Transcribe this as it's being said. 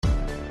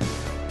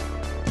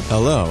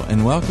Hello,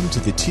 and welcome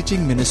to the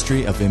teaching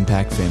ministry of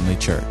Impact Family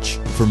Church.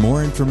 For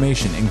more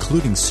information,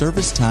 including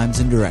service times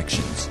and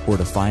directions, or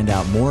to find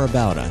out more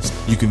about us,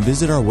 you can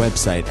visit our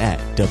website at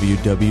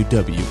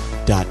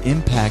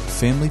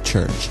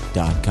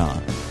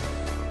www.impactfamilychurch.com.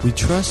 We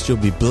trust you'll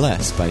be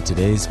blessed by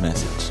today's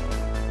message.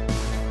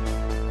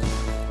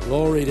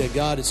 Glory to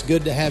God. It's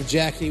good to have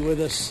Jackie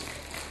with us.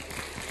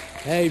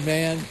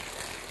 Amen.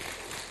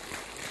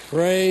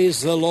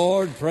 Praise the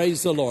Lord.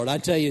 Praise the Lord. I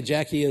tell you,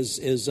 Jackie is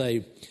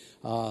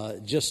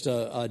just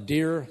a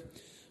dear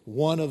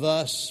one of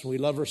us. We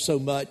love her so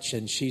much,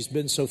 and she's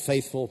been so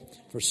faithful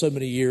for so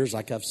many years,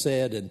 like I've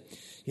said. And,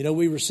 you know,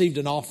 we received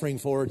an offering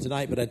for her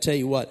tonight, but I tell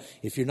you what,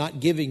 if you're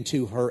not giving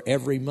to her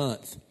every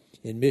month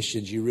in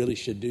missions, you really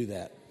should do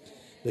that,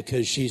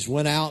 because she's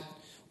went out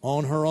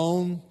on her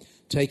own,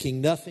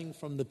 taking nothing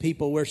from the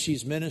people where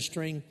she's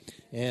ministering,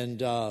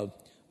 and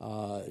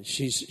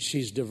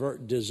she's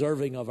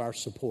deserving of our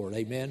support.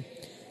 Amen.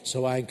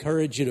 So I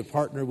encourage you to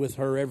partner with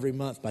her every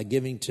month by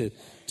giving to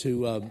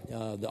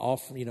the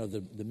offering, you know,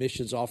 the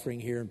missions offering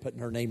here, and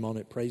putting her name on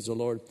it. Praise the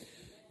Lord.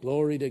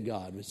 Glory to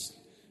God.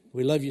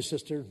 We love you,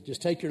 sister.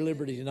 Just take your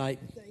liberty tonight.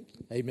 Thank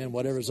you. Amen.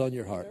 Whatever's on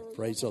your heart.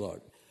 Praise the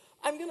Lord.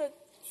 I'm going to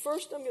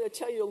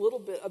tell you a little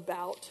bit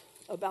about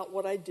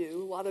what I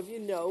do. A lot of you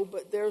know,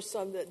 but there's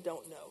some that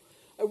don't know.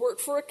 I work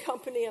for a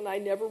company, and I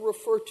never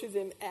refer to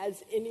them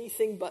as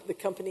anything but the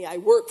company I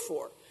work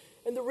for.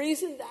 And the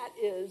reason that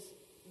is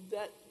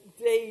that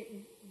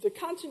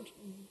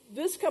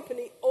this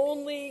company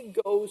only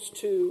goes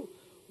to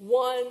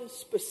one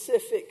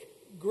specific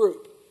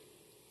group.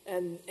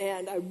 And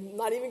I'm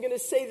not even going to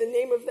say the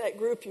name of that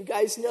group. You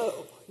guys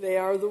know. They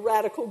are the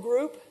radical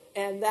group,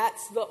 and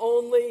that's the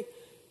only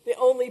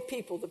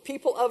people. The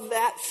people of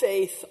that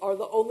faith are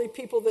the only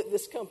people that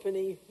this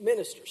company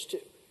ministers to.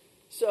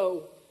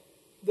 So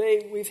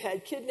we've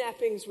had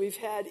kidnappings. We've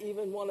had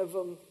even one of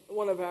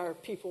our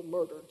people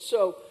murdered.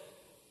 So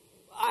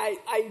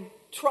I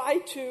try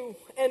to,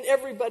 and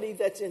everybody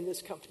that's in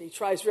this company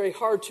tries very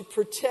hard to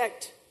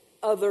protect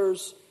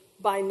others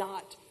by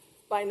not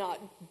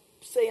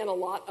saying a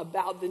lot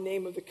about the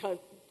name of the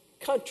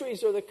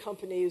countries or the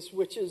companies,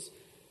 which is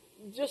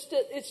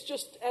it's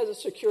just as a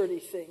security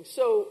thing.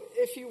 So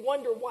if you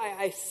wonder why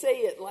I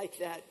say it like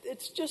that,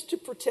 it's just to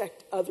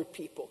protect other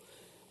people.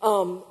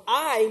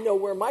 I know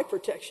where my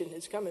protection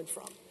is coming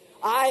from.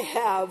 I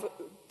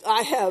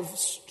have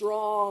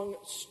strong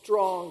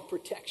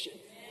protection.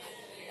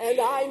 And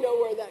I know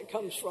where that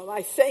comes from.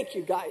 I thank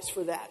you guys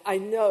for that. I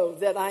know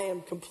that I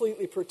am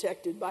completely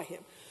protected by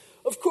him.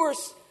 Of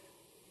course,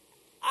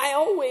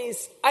 I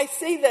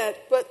say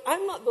that, but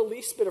I'm not the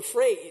least bit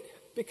afraid,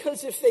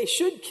 because if they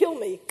should kill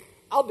me,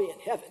 I'll be in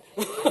heaven.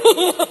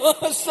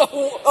 So,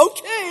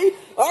 okay,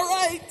 all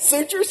right,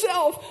 suit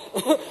yourself.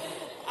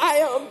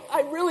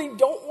 I really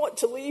don't want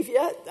to leave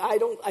yet.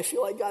 I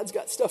feel like God's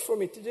got stuff for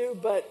me to do,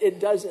 but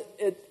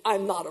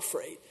I'm not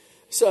afraid.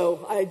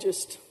 So I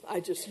just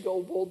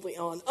go boldly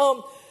on.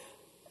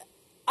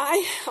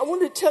 I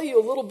want to tell you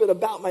a little bit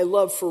about my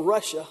love for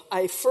Russia.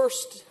 I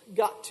first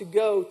got to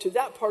go to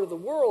that part of the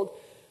world.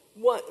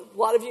 A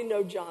lot of you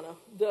know Jana,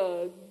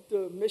 the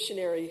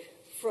missionary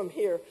from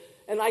here,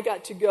 and I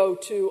got to go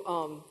to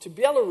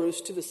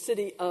Belarus, to the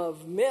city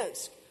of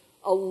Minsk,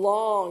 a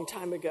long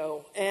time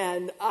ago,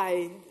 and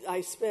I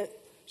spent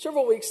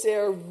several weeks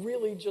there.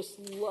 Really just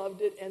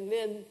loved it, and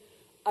then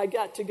I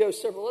got to go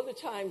several other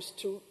times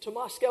to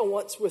Moscow,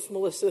 once with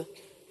Melissa,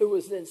 who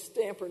was then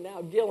Stamper,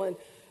 now Gillen,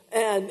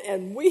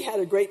 and we had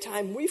a great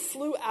time. We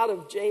flew out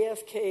of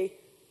JFK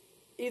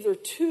either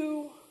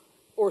 2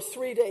 or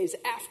 3 days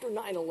after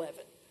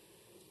 9/11,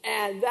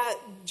 and that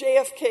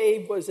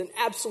JFK was an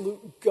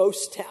absolute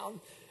ghost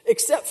town,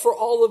 except for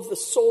all of the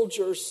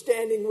soldiers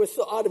standing with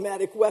the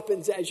automatic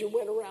weapons as you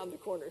went around the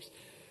corners.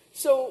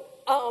 So,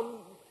 and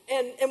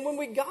when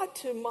we got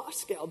to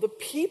Moscow, the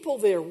people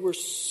there were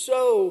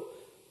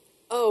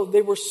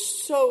they were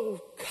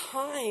so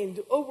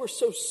kind. Oh, we're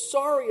so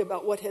sorry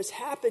about what has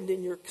happened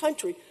in your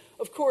country.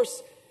 Of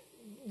course,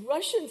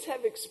 Russians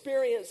have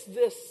experienced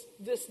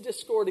this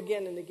discord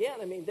again and again.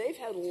 I mean, they've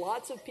had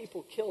lots of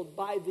people killed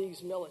by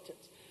these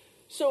militants.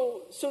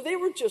 So they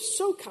were just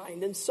so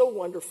kind and so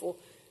wonderful.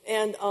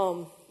 And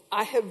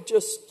I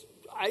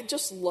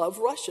just love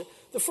Russia.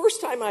 The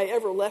first time I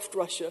ever left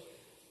Russia,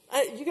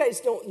 you guys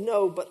don't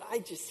know, but I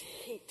just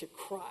hate to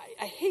cry.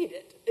 I hate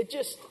it.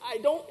 I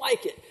don't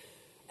like it.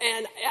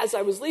 And as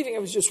I was leaving, I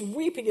was just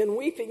weeping, and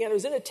I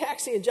was in a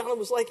taxi, and John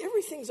was like,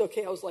 "Everything's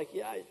okay." I was like,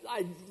 "Yeah,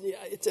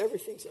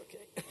 everything's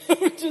okay."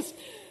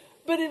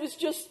 But it was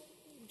just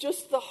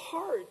the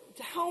heart,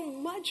 how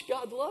much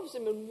God loves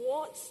them and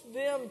wants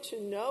them to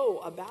know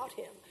about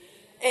him.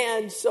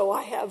 And so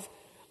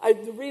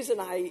the reason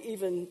I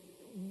even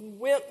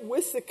went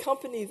with the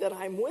company that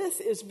I'm with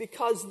is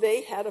because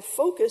they had a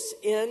focus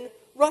in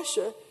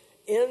Russia,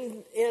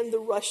 in the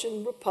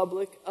Russian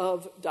Republic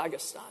of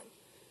Dagestan.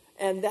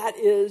 And that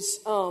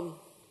is, and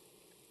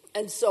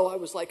so I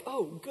was like,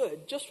 oh,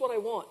 good, just what I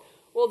want.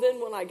 Well,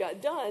 then when I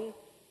got done,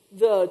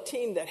 the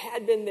team that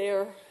had been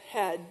there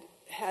had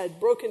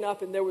broken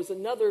up, and there was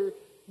another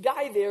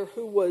guy there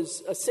who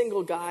was a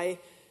single guy,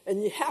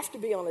 and you have to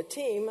be on a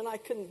team, and I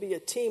couldn't be a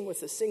team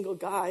with a single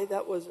guy.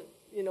 That wasn't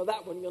going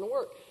to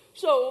work.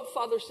 So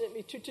Father sent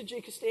me to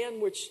Tajikistan,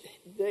 which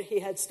he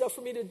had stuff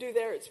for me to do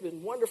there. It's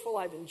been wonderful.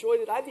 I've enjoyed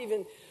it.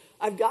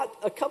 I've got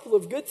a couple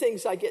of good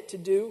things I get to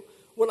do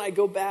when I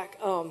go back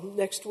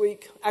next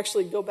week.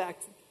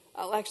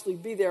 I'll actually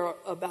be there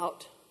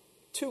about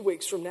 2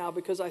 weeks from now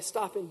because I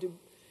stop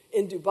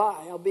in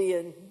Dubai. I'll be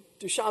in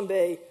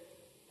Dushanbe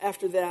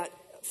after that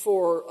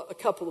for a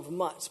couple of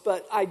months.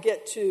 But I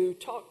get to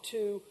talk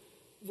to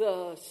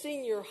the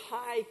senior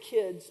high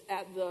kids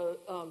at the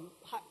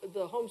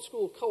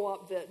homeschool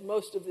co-op that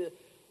most of the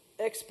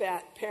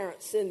expat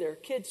parents send their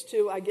kids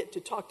to. I get to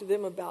talk to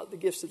them about the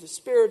gifts of the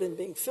Spirit and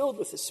being filled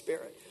with the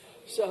Spirit.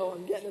 So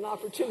I'm getting an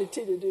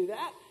opportunity to do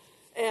that,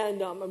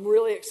 and I'm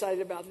really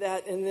excited about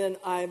that. And then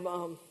I'm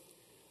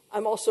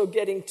also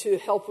getting to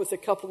help with a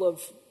couple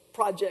of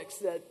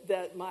projects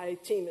that my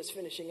team is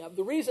finishing up.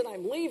 The reason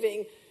I'm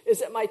leaving is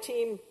that my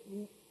team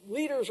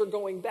leaders are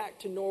going back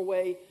to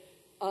Norway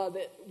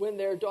that when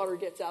their daughter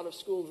gets out of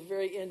school, the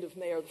very end of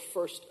May or the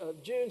 1st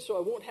of June, so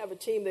I won't have a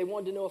team. They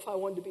wanted to know if I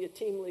wanted to be a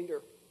team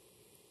leader.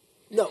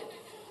 No,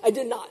 I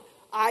did not.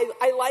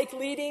 I like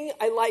leading.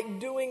 I like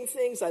doing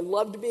things. I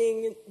loved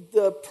being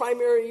the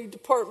primary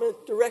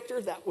department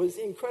director. That was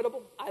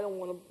incredible.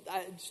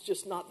 It's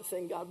just not the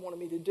thing God wanted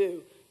me to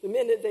do. The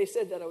minute they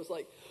said that, I was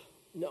like,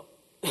 no.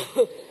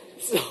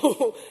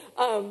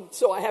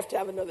 So I have to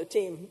have another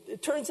team.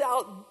 It turns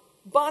out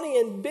Bonnie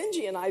and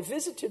Benji and I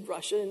visited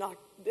Russia in the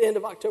end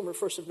of October,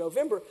 1st of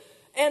November,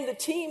 and the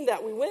team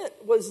that we went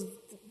was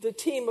the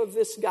team of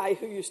this guy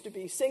who used to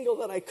be single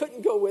that I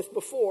couldn't go with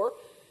before,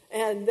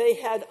 and they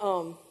had,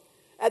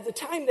 at the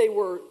time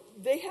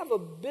they have a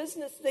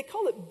business, they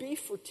call it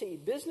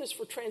B4T, Business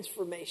for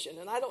Transformation,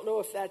 and I don't know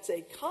if that's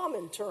a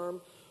common term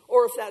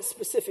or if that's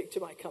specific to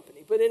my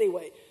company, but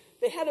anyway,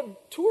 they had a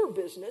tour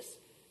business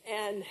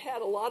and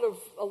had a lot of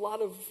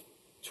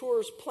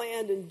tours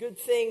planned and good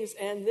things,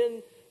 and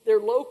then their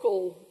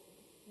local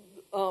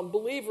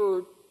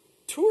believer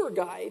tour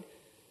guide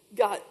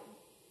got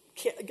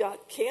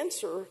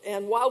cancer,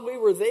 and while we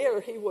were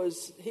there, he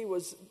was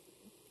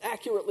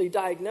accurately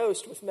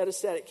diagnosed with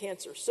metastatic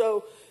cancer.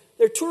 So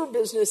their tour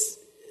business,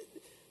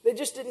 they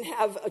just didn't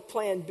have a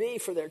plan B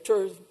for their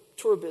tour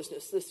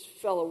business. This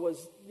fellow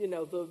was,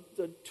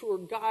 the tour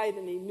guide,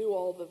 and he knew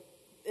all the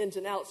ins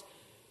and outs.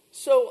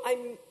 So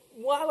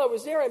while I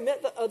was there, I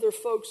met the other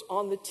folks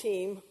on the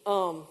team,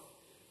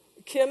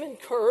 Kim and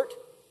Kurt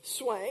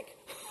Swank.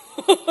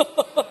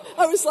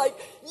 I was like,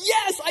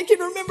 yes, I can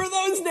remember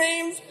those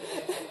names.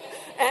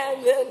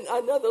 And then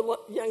another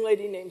young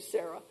lady named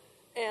Sarah.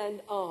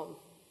 And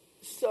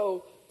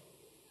so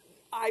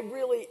I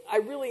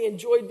really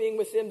enjoyed being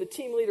with them. The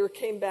team leader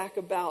came back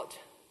about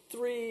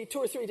 2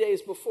 or 3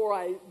 days before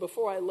I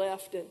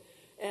left,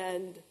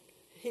 and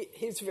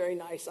he's very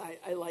nice.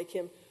 I like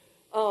him.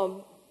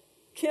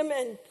 Kim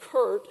and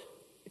Kurt.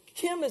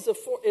 Kim is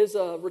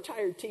a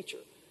retired teacher.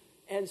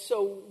 And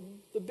so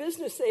the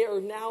business they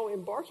are now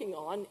embarking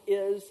on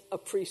is a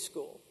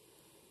preschool.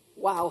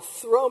 Wow,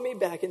 throw me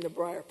back in the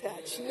briar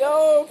patch.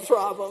 No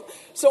problem.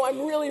 So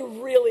I'm really,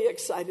 really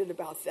excited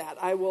about that.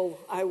 I will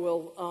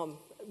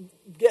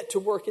get to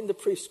work in the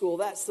preschool.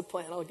 That's the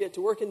plan. I'll get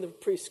to work in the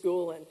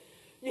preschool. And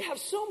you have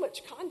so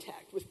much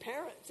contact with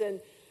parents.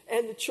 And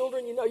the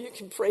children, you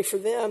can pray for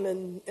them.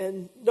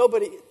 And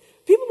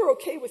people are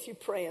okay with you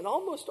praying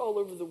almost all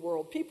over the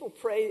world. People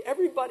pray.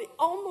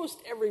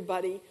 Almost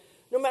everybody,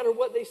 no matter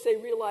what they say,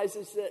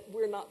 realizes that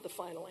we're not the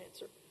final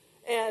answer.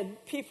 And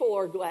people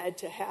are glad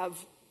to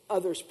have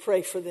others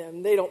pray for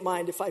them. They don't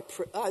mind if I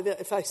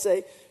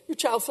say, your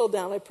child fell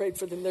down, I prayed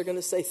for them. They're going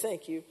to say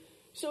thank you.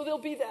 So there'll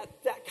be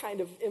that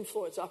kind of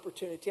influence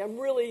opportunity.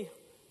 I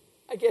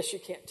guess you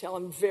can't tell,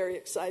 I'm very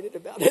excited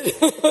about it.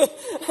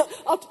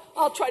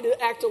 I'll try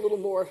to act a little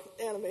more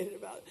animated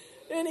about it.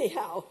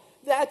 Anyhow,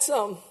 that's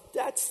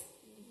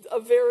a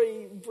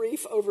very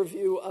brief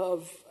overview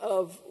of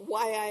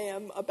why I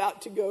am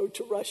about to go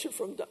to Russia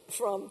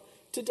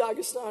to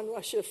Dagestan,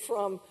 Russia,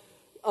 from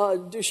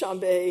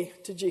Dushanbe,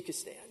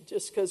 Tajikistan,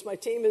 just because my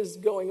team is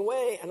going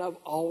away, and I've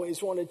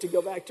always wanted to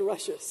go back to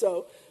Russia.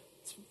 So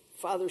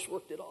Father's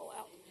worked it all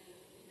out.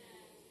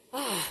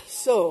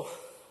 So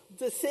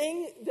the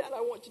thing that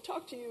I want to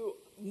talk to you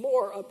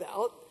more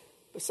about,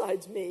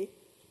 besides me,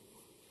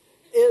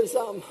 is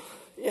I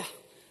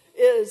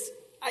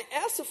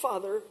asked the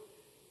Father,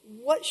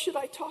 what should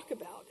I talk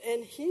about?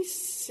 And he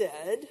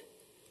said,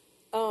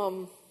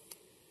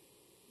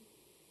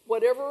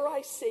 whatever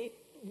I say,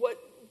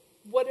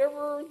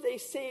 whatever they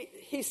say,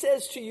 he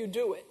says to you,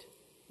 do it.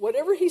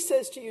 Whatever he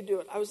says to you, do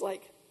it. I was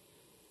like,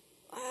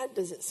 that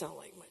doesn't sound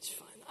like much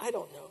fun. I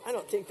don't know. I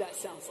don't think that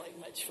sounds like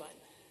much fun.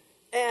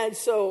 And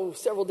so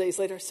several days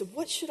later, I said,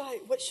 what should I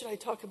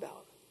talk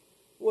about?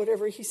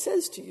 Whatever he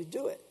says to you,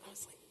 do it. I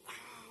was like,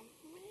 oh,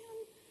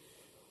 man.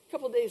 A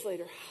couple of days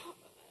later,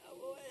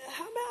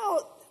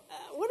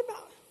 what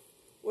about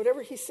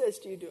whatever he says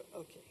to you, do it?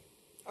 Okay.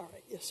 All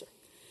right. Yes, sir.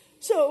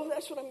 So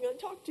that's what I'm going to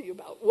talk to you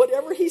about.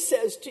 Whatever he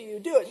says to you,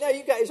 do it. Now,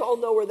 you guys all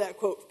know where that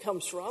quote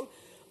comes from.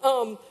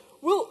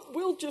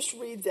 We'll just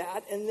read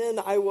that, and then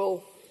I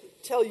will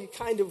tell you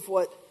kind of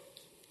what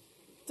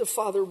the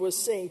Father was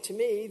saying to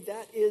me.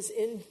 That is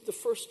in the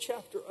first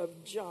chapter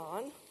of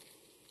John.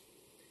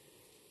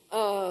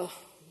 The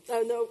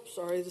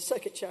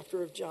second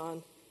chapter of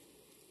John,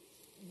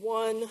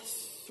 1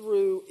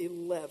 through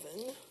 11.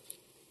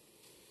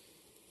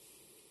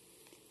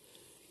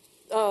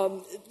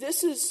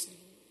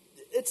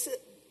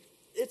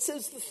 It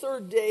says the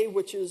third day,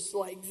 which is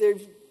like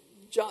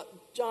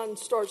John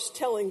starts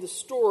telling the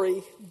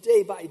story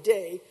day by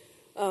day.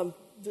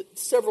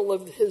 Several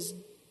of his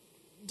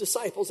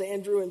disciples,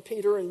 Andrew and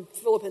Peter and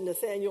Philip and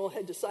Nathanael,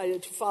 had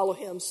decided to follow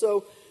him.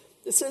 So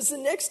it says the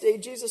next day,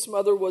 Jesus'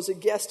 mother was a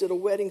guest at a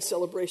wedding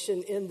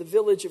celebration in the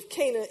village of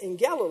Cana in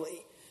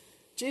Galilee.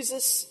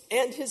 Jesus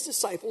and his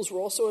disciples were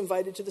also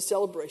invited to the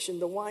celebration.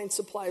 The wine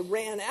supply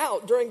ran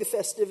out during the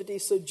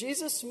festivities, so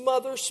Jesus'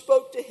 mother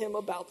spoke to him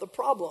about the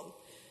problem.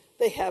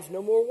 They have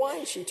no more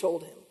wine, she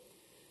told him.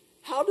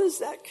 How does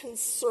that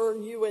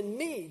concern you and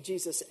me?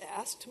 Jesus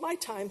asked. My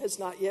time has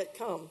not yet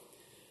come.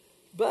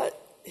 But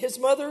his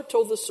mother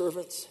told the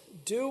servants,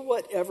 do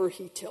whatever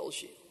he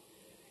tells you.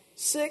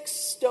 6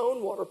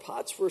 stone water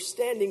pots were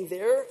standing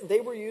there.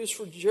 They were used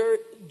for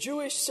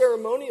Jewish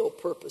ceremonial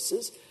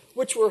purposes,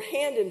 which were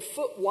hand and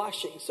foot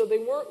washing. So they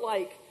weren't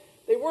like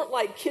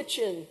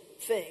kitchen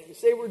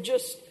things. They were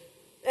just,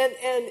 and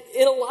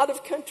in a lot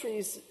of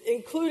countries,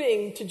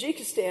 including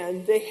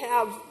Tajikistan, they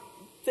have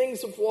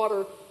things of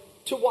water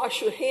to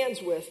wash your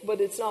hands with, but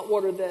it's not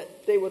water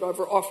that they would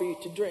ever offer you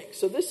to drink.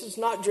 So this is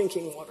not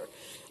drinking water.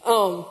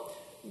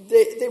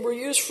 They were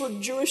used for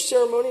Jewish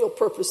ceremonial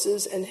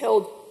purposes and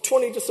held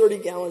 20 to 30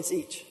 gallons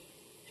each.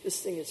 This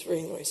thing is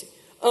very noisy.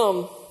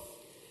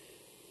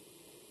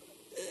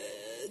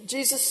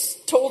 Jesus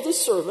told the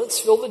servants,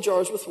 fill the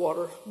jars with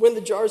water. When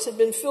the jars had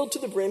been filled to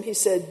the brim, he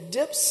said,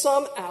 dip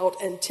some out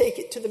and take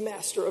it to the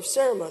master of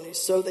ceremonies.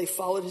 So they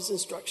followed his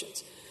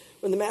instructions.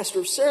 When the master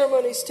of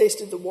ceremonies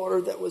tasted the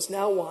water that was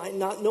now wine,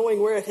 not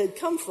knowing where it had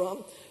come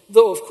from,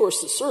 though of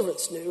course the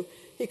servants knew,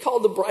 he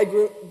called the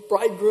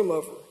bridegroom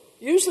over.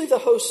 Usually the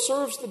host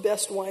serves the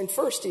best wine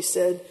first, he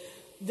said.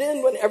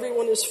 Then when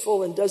everyone is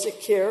full and doesn't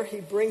care,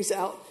 he brings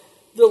out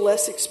the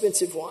less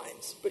expensive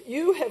wines. But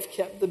you have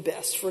kept the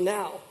best for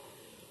now.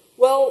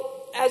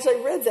 Well, as I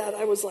read that,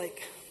 I was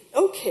like,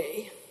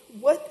 okay,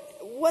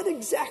 what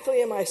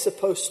exactly am I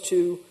supposed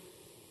to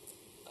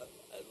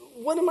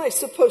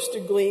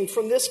glean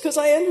from this? Because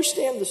I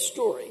understand the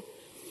story.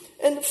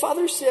 And the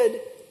Father said,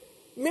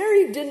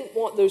 Mary didn't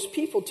want those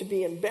people to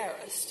be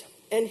embarrassed.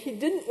 And she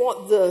didn't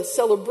want the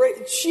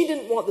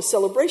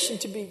celebration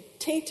to be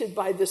tainted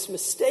by this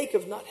mistake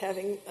of not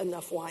having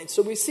enough wine.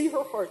 So we see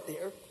her heart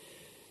there.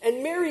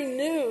 And Mary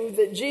knew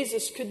that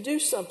Jesus could do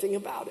something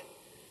about it.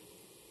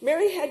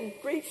 Mary had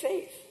great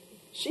faith.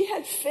 She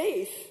had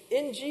faith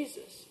in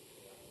Jesus.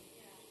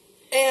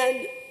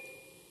 And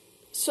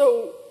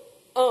so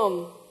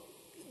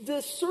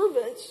the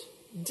servants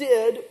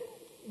did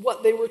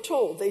what they were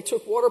told. They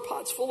took water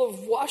pots full of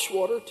wash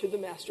water to the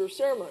master of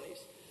ceremonies.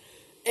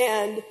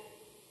 And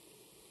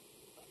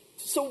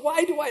so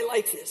why do I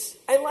like this?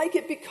 I like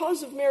it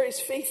because of Mary's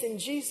faith in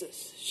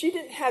Jesus. She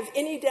didn't have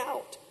any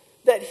doubt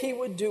that he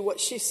would do what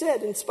she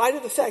said, in spite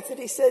of the fact that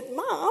he said,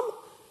 Mom.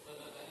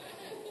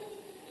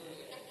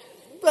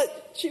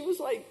 But she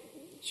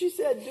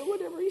said, do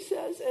whatever he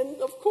says.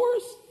 And of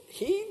course,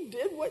 he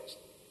did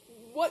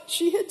what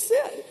she had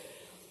said.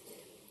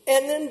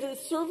 And then the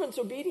servant's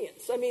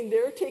obedience. I mean,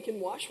 they're taking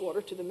wash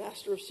water to the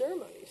master of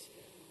ceremonies.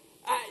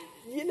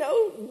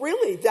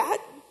 Really, that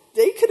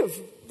they could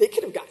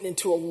have gotten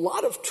into a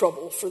lot of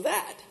trouble for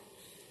that.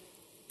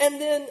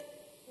 And then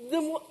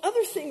the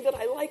other thing that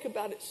I like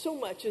about it so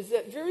much is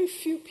that very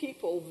few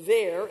people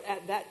there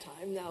at that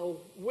time. Now,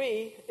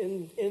 we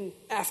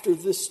after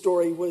this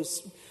story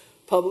was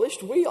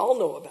published, we all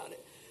know about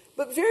it.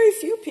 But very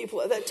few people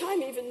at that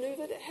time even knew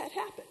that it had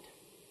happened.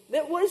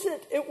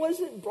 It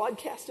wasn't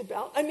broadcast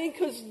about. I mean,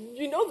 because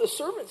the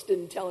servants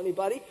didn't tell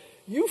anybody.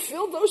 You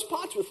filled those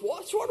pots with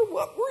wash water?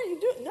 What were you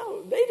doing?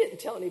 No, they didn't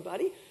tell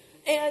anybody.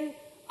 And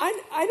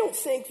I don't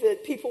think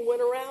that people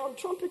went around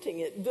trumpeting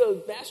it.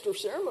 The master of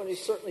ceremonies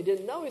certainly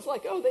didn't know. He's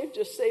like, oh, they've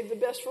just saved the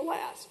best for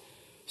last.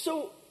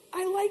 So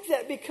I like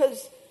that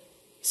because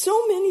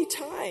so many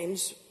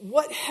times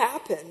what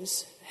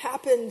happens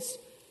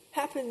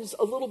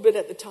a little bit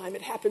at the time.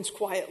 It happens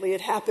quietly.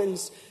 It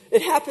happens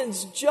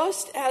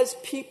just as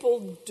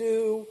people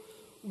do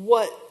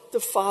what the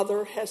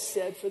Father has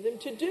said for them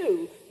to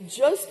do.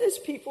 Just as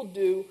people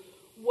do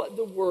what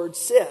the Word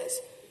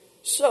says.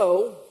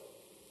 So,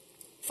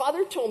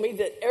 Father told me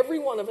that every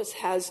one of us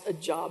has a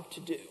job to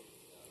do.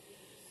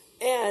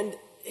 And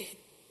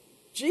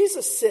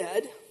Jesus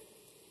said,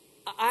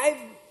 I've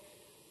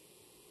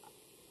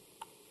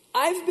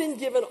been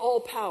given all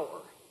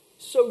power,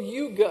 so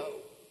you go.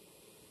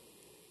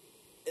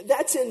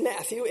 That's in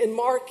Matthew. In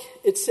Mark,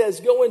 it says,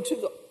 go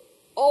into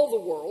all the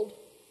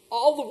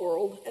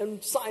world,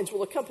 and signs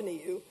will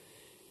accompany you.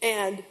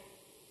 And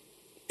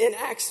in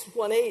Acts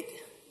 1:8,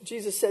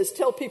 Jesus says,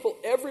 tell people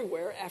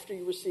everywhere after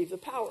you receive the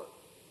power.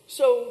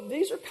 So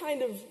these are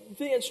kind of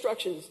the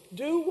instructions.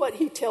 Do what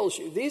he tells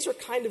you. These are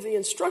kind of the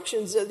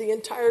instructions that the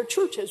entire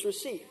church has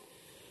received.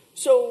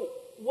 So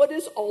what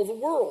is all the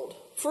world?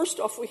 First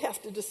off, we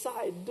have to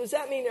decide, does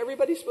that mean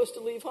everybody's supposed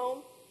to leave home?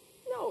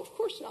 No, of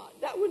course not.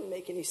 That wouldn't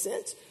make any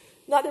sense.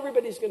 Not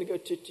everybody's going to go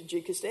to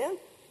Tajikistan.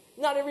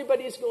 Not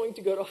everybody is going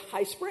to go to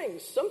High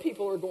Springs. Some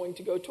people are going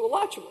to go to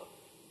Alachua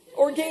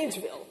or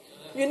Gainesville.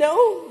 You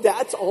know,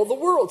 that's all the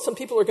world. Some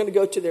people are going to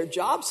go to their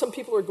job. Some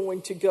people are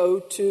going to go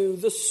to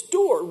the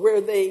store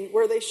where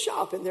they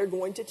shop, and they're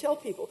going to tell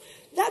people.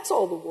 That's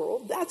all the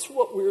world. That's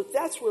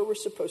where we're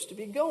supposed to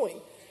be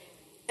going.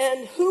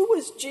 And who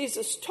was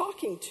Jesus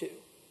talking to?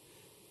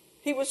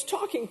 He was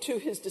talking to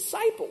his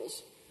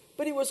disciples,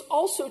 but he was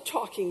also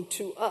talking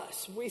to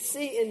us. We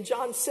see in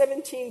John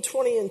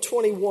 17:20 and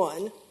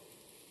 21.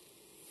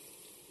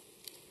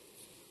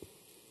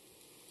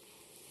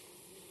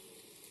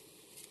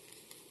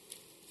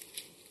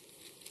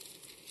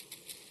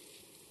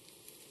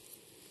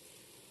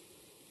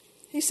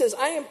 He says,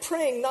 I am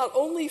praying not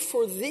only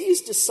for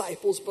these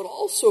disciples, but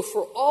also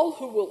for all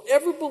who will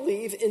ever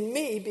believe in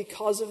me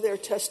because of their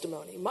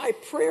testimony. My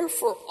prayer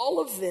for all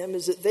of them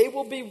is that they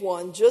will be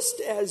one, just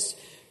as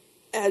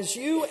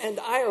you and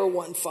I are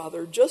one,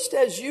 Father. Just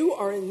as you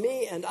are in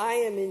me and I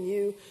am in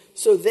you,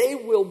 so they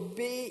will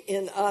be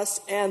in us,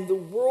 and the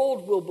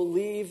world will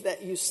believe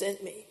that you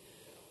sent me.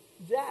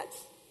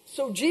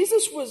 So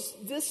Jesus was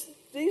this.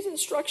 These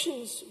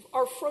instructions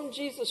are from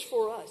Jesus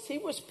for us. He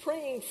was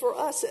praying for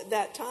us at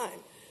that time.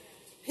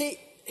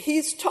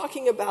 He's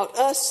talking about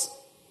us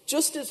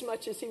just as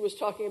much as he was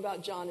talking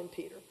about John and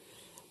Peter.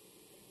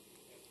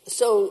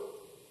 So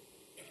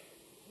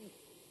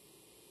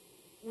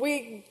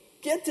we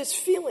get this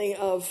feeling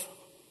of,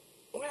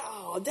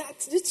 wow,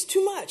 it's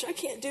too much. I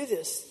can't do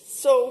this.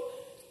 So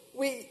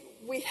we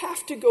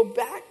have to go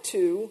back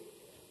to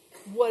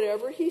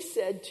whatever he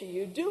said to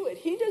you, do it.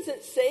 He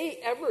doesn't say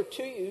ever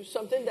to you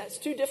something that's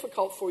too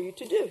difficult for you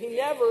to do. He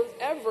never,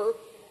 ever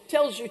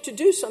tells you to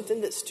do something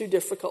that's too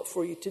difficult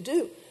for you to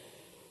do.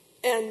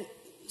 And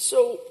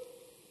so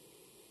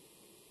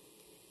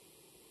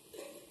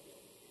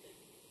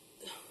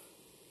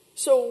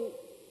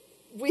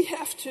we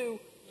have to,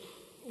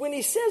 when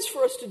he says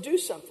for us to do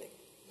something,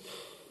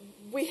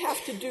 we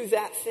have to do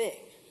that thing.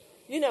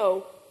 You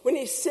know, when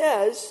he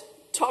says,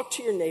 talk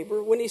to your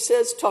neighbor, when he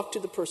says, talk to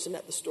the person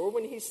at the store,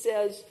 when he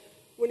says,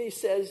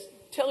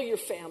 tell your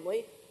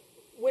family,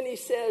 when he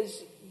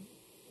says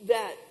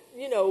that,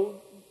 you know,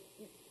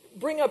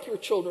 bring up your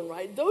children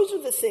right, those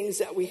are the things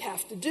that we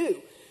have to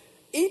do.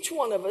 Each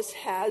one of us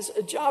has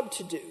a job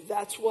to do.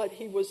 That's what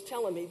he was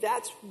telling me.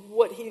 That's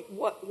what he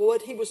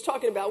was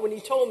talking about when he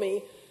told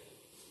me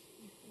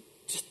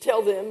to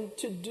tell them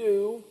to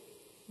do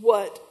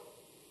what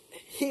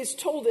he's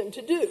told them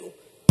to do.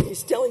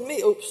 He's telling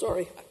me,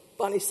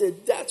 Bonnie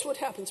said, that's what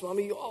happens,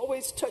 Mommy. You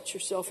always touch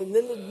yourself, and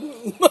then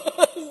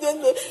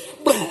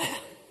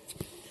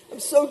I'm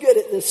so good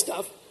at this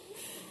stuff.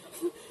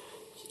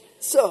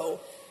 So,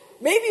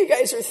 maybe you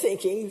guys are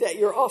thinking that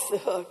you're off the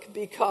hook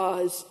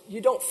because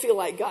you don't feel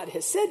like God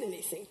has said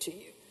anything to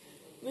you.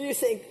 You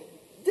think,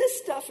 this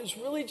stuff is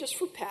really just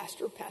for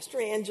Pastor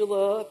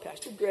Angela,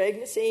 Pastor Greg,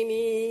 Miss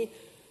Amy,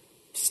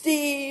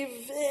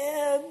 Steve,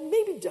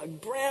 maybe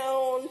Doug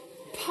Brown,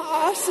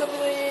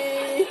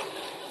 possibly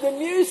the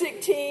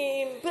music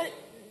team, but,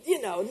 you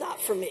know,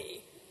 not for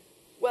me.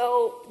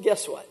 Well,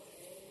 guess what?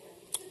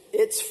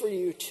 It's for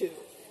you too.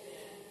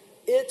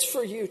 It's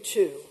for you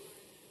too.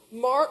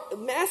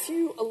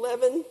 Matthew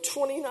 11,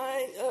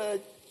 29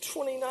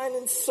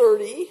 and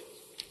 30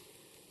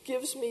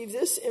 gives me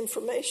this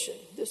information.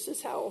 This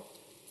is how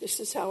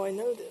I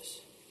know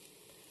this.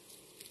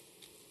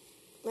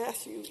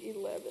 Matthew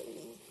 11.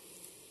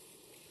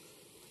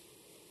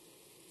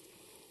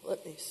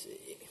 Let me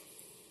see.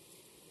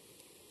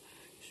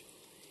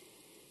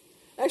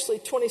 Actually,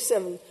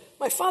 27.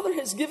 My Father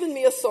has given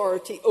me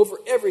authority over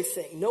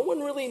everything. No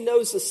one really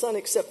knows the Son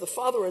except the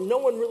Father, and no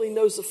one really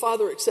knows the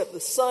Father except the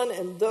Son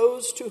and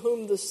those to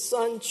whom the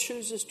Son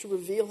chooses to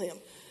reveal him.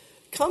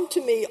 Come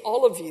to me,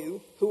 all of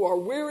you who are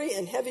weary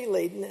and heavy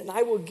laden, and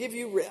I will give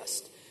you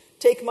rest.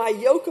 Take my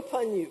yoke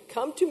upon you.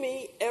 Come to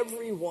me,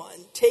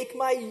 everyone. Take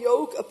my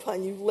yoke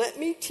upon you. Let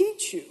me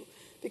teach you,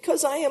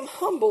 because I am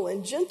humble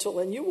and gentle,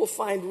 and you will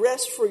find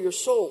rest for your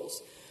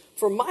souls.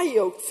 For my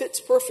yoke fits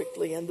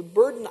perfectly, and the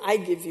burden I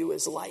give you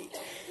is light.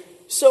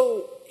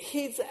 So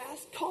he's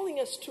calling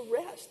us to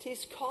rest.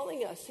 He's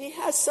calling us. He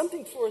has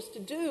something for us to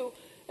do,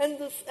 and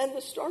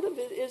the start of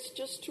it is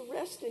just to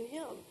rest in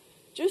him.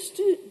 Just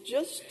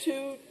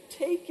to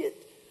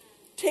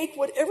take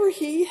whatever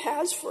he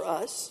has for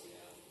us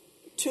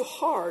to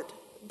heart,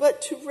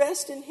 but to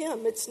rest in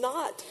him. It's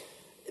not,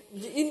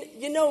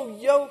 you know,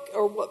 yoke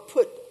are what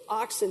put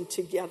oxen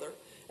together.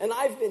 And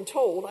I've been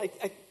told,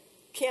 I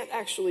can't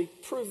actually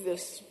prove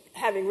this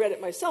having read it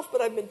myself,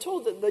 but I've been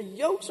told that the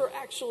yokes are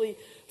actually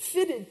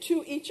fitted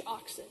to each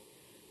oxen,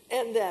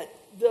 and that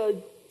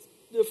the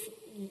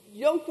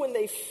yoke, when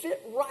they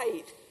fit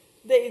right,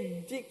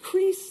 they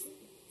increase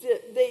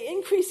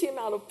the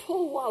amount of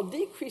pull while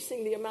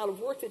decreasing the amount of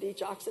work that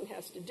each oxen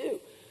has to do.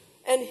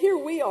 And here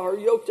we are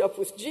yoked up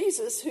with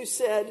Jesus, who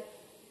said,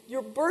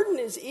 your burden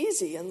is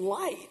easy and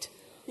light.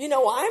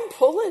 I'm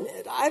pulling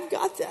it. I've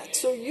got that.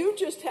 So you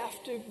just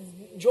have to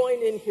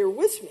join in here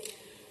with me.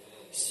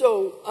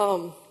 So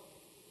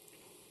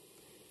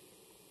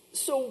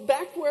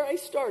back where I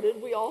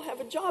started, we all have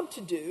a job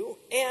to do,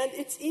 and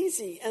it's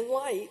easy and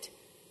light.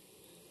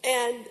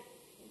 And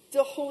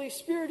the Holy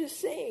Spirit is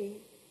saying,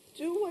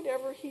 do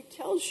whatever he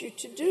tells you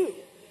to do.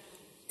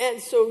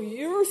 And so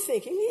you're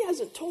thinking, he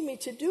hasn't told me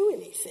to do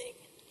anything.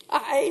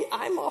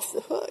 I'm off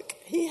the hook.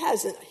 He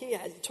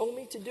hadn't told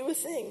me to do a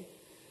thing.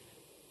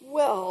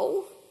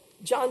 Well,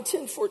 John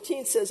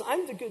 10:14 says,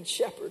 I'm the good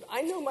shepherd.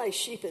 I know my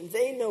sheep and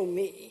they know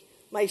me.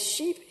 My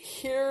sheep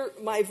hear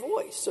my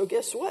voice. So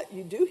guess what?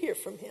 You do hear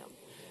from him.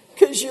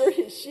 Because you're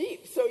his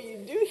sheep. So you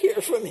do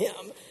hear from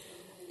him.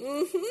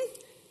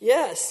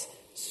 Yes.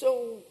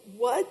 So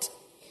what's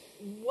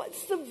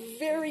the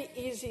very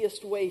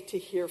easiest way to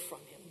hear from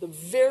him? The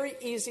very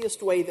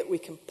easiest way that we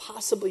can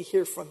possibly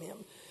hear from him.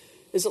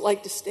 Is it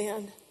like to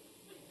stand?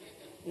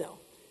 No.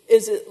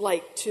 Is it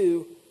like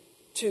to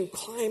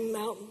climb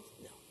mountains?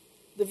 No.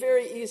 The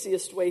very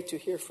easiest way to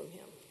hear from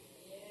him.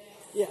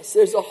 Yes,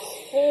 there's a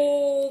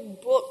whole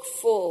book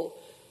full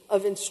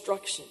of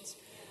instructions.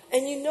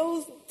 And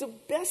the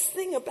best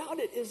thing about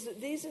it is that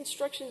these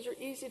instructions are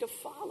easy to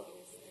follow.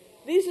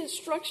 These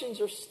instructions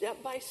are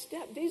step by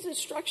step. These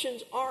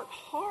instructions aren't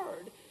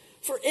hard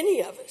for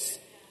any of us.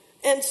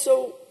 And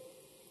so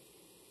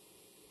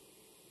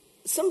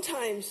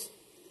sometimes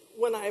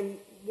when I'm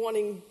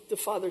wanting the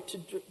Father to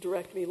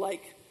direct me,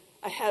 like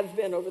I have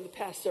been over the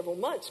past several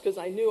months, because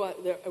I knew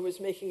I was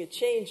making a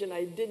change and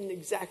I didn't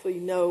exactly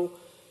know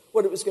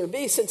what it was going to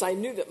be, since I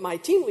knew that my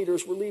team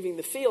leaders were leaving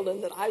the field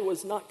and that I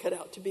was not cut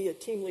out to be a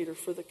team leader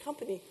for the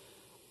company.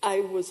 I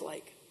was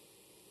like,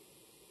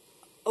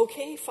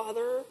 okay,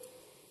 Father,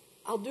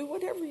 I'll do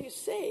whatever you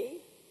say.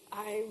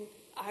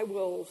 I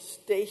will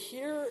stay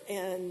here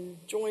and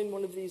join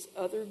one of these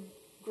other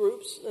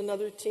groups,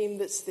 another team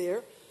that's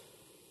there.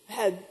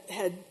 Had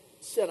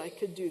said I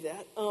could do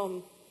that.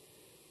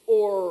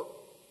 Or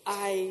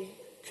I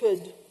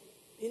could,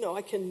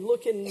 I can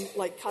look in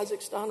like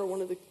Kazakhstan or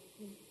one of the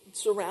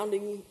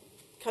surrounding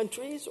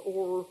countries,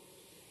 or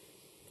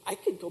I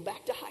could go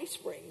back to High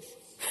Springs.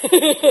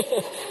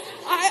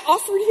 I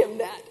offered him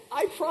that.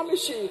 I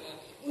promise you,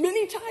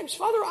 many times,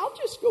 Father, I'll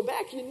just go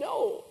back.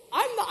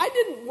 I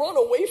didn't run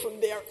away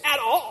from there at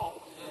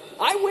all.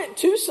 I went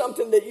to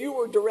something that you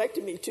were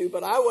directing me to,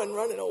 but I wasn't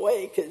running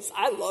away because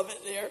I love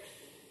it there.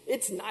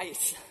 It's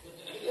nice.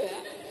 Yeah.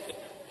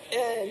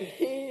 And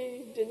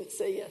he didn't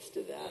say yes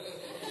to that.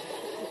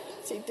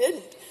 He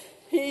didn't.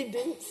 He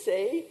didn't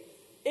say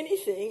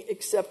anything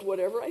except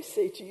whatever I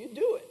say to you,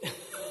 do it.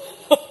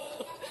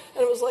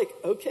 And I was like,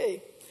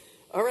 okay,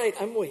 all right,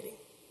 I'm waiting.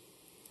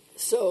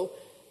 So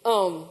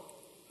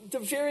the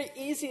very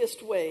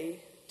easiest way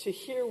to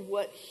hear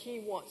what he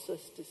wants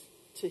us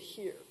to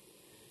hear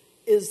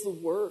is the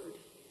word.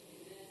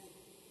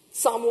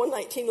 Psalm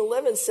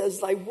 119:11 says,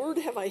 thy word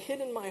have I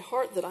hid in my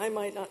heart that I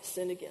might not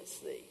sin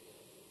against thee.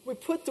 We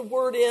put the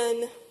word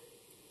in,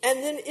 and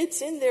then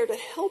it's in there to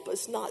help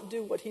us not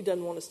do what he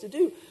doesn't want us to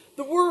do.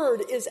 The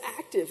word is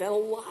active and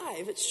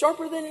alive. It's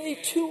sharper than any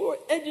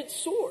two-edged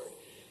sword.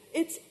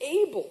 It's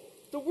able.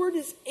 The word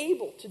is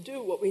able to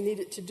do what we need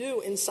it to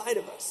do inside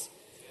of us.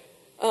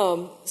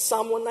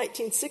 Psalm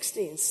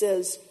 119:16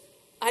 says,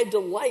 I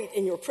delight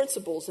in your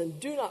principles and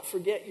do not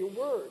forget your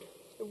word.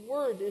 The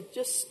word, it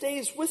just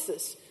stays with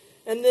us.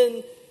 And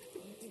then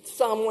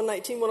Psalm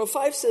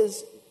 119:105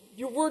 says,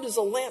 your word is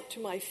a lamp to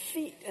my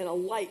feet and a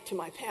light to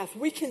my path.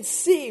 We can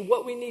see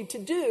what we need to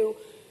do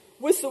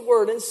with the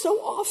word. And so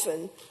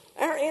often,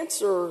 our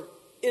answer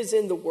is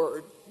in the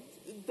word.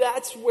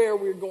 That's where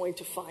we're going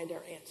to find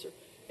our answer.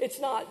 It's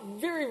not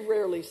very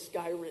rarely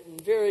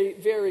skywritten, very,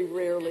 very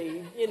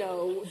rarely,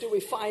 do we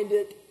find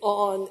it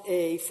on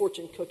a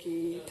fortune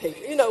cookie paper.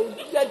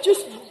 That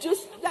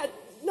just that,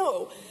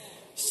 no.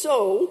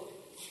 So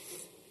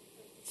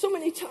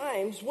many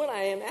times when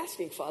I am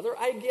asking Father,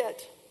 I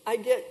get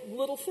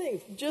little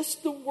things,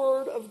 just the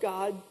word of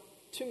God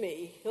to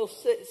me. He'll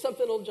say,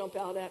 something will jump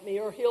out at me,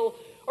 or he'll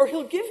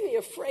give me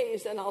a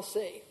phrase and I'll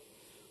say,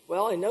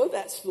 well, I know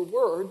that's the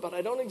word, but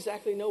I don't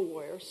exactly know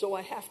where, so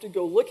I have to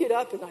go look it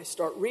up, and I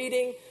start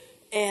reading,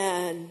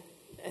 and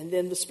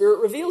then the Spirit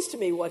reveals to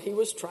me what he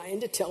was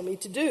trying to tell me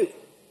to do.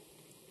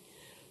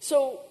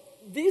 So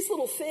these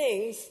little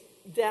things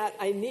that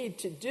I need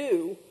to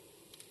do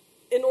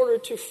in order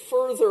to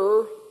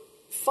further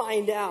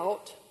find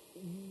out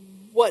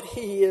what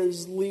he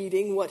is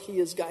leading, what he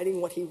is guiding,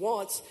 what he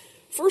wants,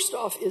 first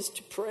off is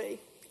to pray.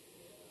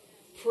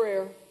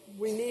 Prayer.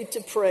 We need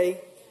to pray.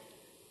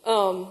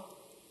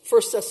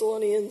 1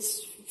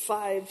 Thessalonians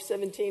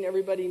 5:17,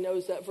 everybody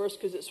knows that verse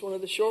because it's one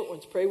of the short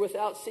ones. Pray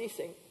without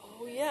ceasing.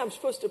 Oh, yeah, I'm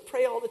supposed to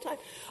pray all the time.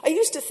 I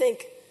used to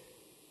think,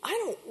 I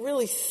don't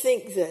really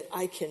think that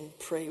I can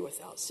pray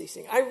without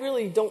ceasing. I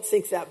really don't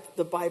think that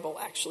the Bible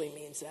actually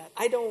means that.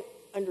 I don't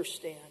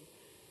understand.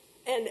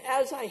 And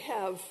as I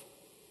have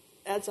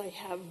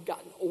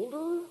gotten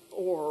older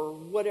or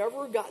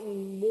whatever,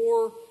 gotten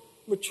more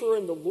mature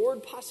in the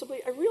Lord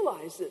possibly, I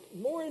realize that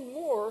more and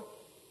more,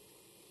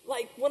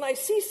 like when I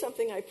see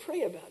something, I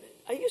pray about it.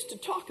 I used to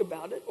talk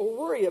about it or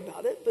worry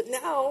about it, but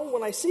now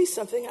when I see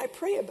something, I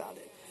pray about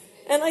it.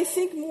 And I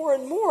think more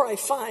and more I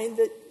find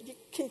that you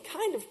can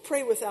kind of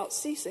pray without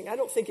ceasing. I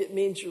don't think it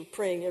means you're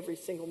praying every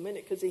single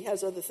minute because he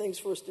has other things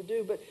for us to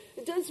do, but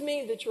it does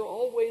mean that you're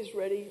always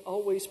ready,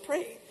 always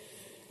praying.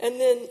 And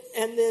then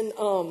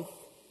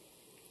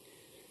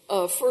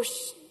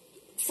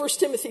 1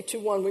 Timothy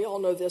 2:1, we all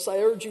know this. I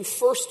urge you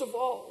first of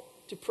all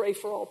to pray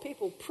for all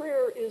people.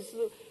 Prayer is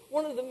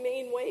one of the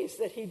main ways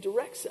that he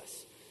directs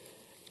us.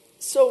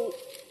 So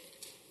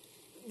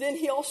then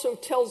he also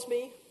tells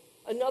me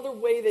another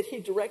way that he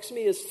directs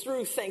me is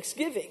through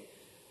thanksgiving.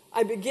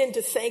 I begin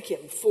to thank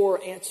him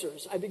for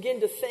answers. I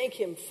begin to thank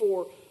him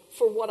for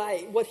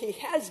what he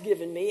has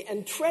given me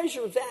and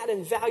treasure that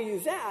and value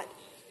that.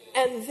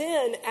 And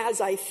then as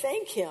I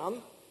thank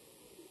him,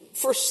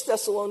 1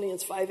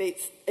 Thessalonians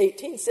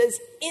 5:18 says,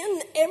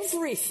 in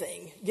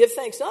everything, give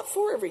thanks, not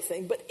for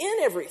everything, but in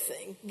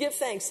everything, give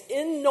thanks.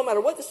 In no matter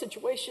what the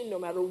situation, no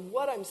matter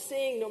what I'm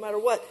seeing, no matter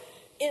what,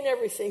 in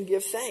everything,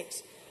 give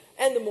thanks.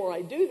 And the more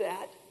I do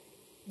that,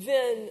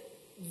 then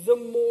the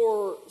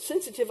more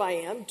sensitive I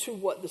am to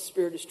what the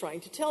Spirit is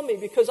trying to tell me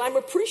because I'm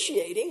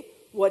appreciating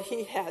what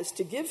he has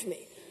to give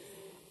me.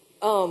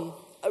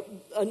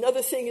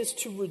 Another thing is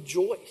to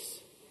rejoice.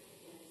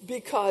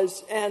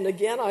 Because, and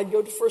again, I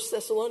go to 1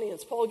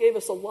 Thessalonians. Paul gave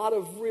us a lot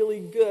of really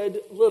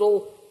good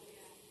little,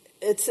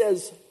 it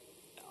says,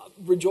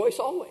 rejoice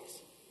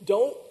always.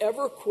 Don't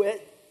ever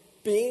quit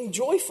being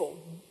joyful.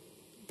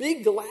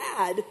 Be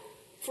glad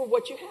for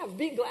what you have.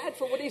 Be glad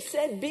for what he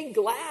said. Be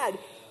glad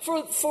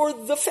for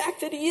the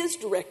fact that he is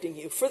directing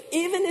you. For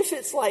even if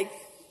it's like,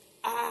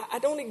 I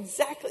don't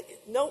exactly,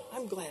 no,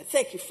 I'm glad.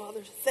 Thank you,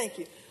 Father. Thank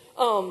you.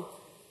 1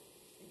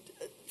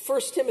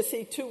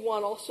 Timothy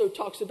 2:1 also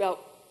talks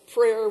about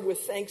prayer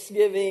with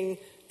thanksgiving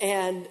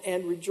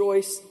and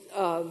rejoice.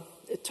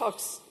 It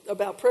talks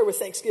about prayer with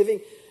thanksgiving.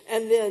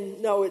 And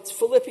then, no, it's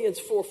Philippians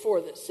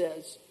 4:4 that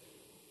says,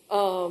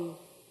 well,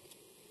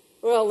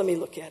 let me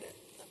look at it.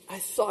 I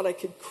thought I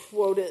could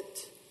quote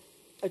it.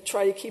 I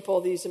try to keep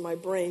all these in my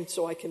brain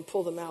so I can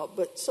pull them out.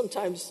 But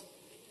sometimes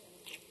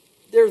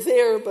they're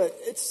there, but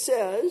it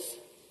says,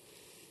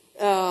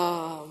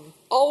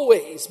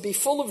 always be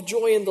full of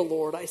joy in the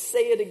Lord. I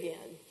say it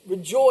again.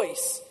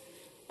 Rejoice.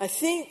 I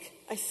think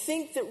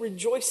that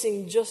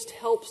rejoicing just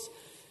helps.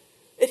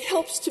 It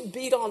helps to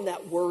beat on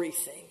that worry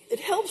thing. It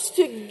helps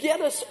to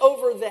get us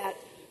over that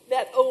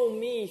oh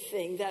me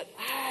thing. That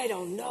I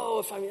don't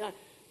know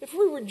if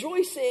we're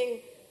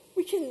rejoicing,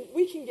 we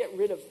can get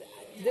rid of that.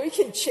 We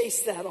can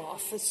chase that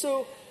off. And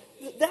so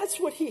that's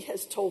what he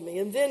has told me.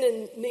 And then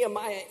in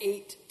Nehemiah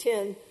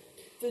 8:10,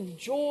 the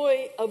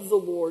joy of the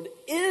Lord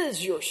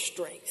is your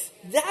strength.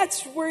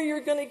 That's where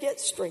you're going to get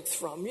strength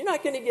from. You're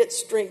not going to get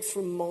strength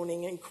from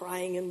moaning and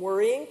crying and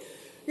worrying.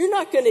 You're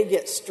not going to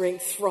get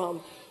strength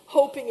from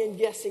hoping and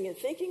guessing and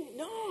thinking.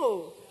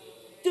 No,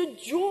 the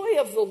joy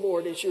of the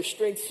Lord is your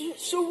strength.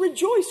 So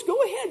rejoice.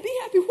 Go ahead. Be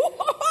happy.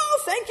 Whoa,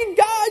 thank you,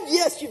 God.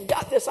 Yes, you've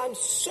got this. I'm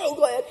so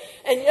glad.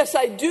 And yes,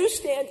 I do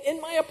stand in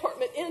my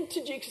apartment in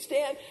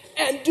Tajikistan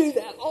and do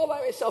that all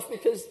by myself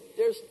because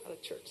there's not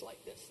a church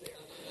like this there.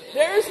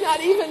 There's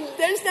not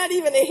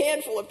even a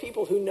handful of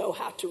people who know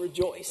how to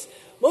rejoice.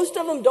 Most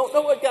of them don't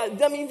know what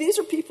God. I mean, these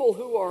are people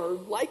who are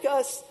like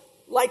us,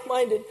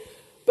 like-minded,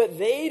 but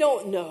they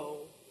don't know.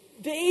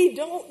 They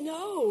don't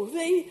know.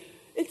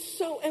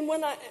 And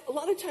a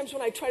lot of times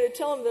when I try to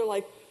tell them, they're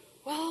like,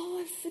 well,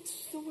 if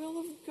it's the will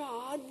of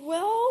God,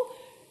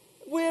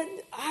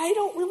 when I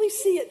don't really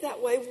see it that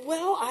way.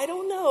 Well, I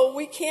don't know.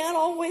 We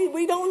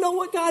don't know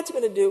what God's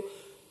going to do.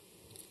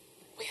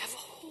 We have a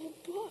whole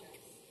book.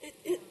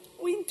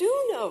 We do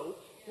know.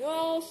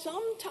 Well,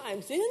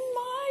 sometimes in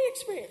my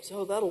experience,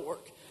 that'll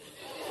work.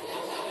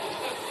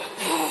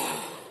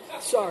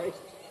 Sorry.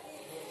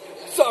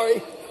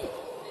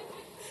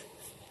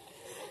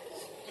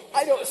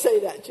 I don't say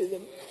that to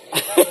them.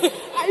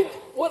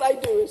 What I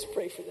do is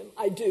pray for them.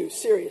 I do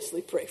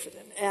seriously pray for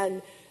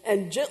them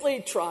and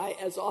gently try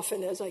as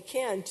often as I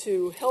can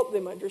to help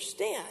them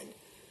understand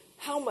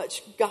how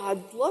much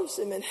God loves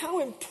them and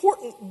how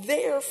important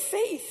their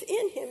faith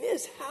in him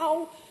is,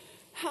 how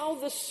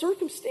the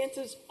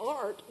circumstances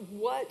aren't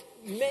what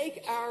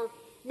make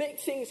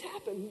things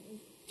happen.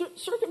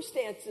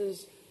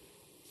 Circumstances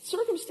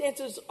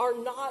are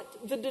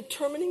not the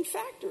determining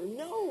factor.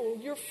 No,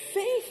 your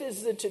faith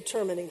is the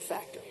determining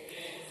factor.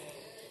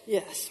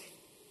 Yes.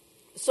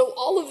 So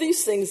all of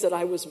these things that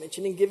I was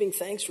mentioning, giving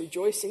thanks,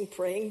 rejoicing,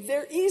 praying,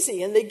 they're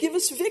easy and they give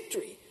us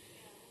victory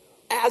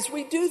as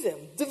we do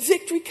them. The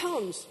victory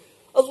comes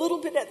a little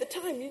bit at the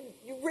time. You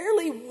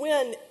rarely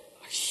win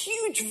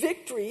huge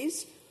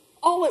victories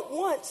all at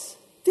once.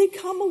 They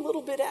come a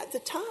little bit at the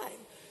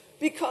time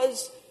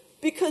because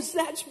because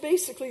that's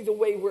basically the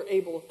way we're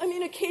able. I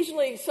mean,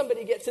 occasionally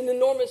somebody gets an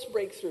enormous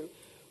breakthrough,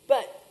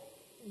 but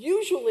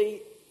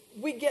usually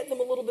we get them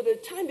a little bit at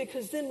a time,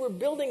 because then we're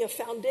building a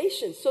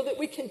foundation so that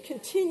we can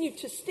continue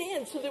to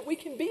stand, so that we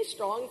can be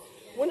strong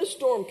when a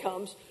storm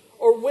comes,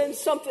 or when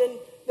something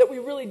that we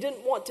really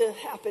didn't want to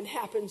happen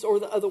happens, or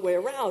the other way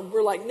around.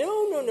 We're like,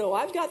 no,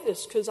 I've got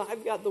this because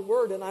I've got the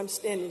word and I'm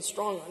standing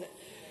strong on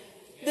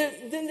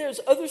it. Then there's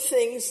other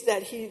things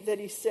that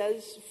he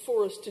says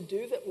for us to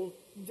do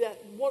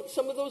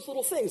some of those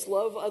little things.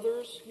 Love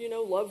others,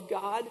 love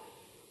God.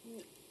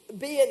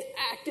 Be an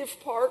active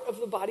part of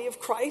the body of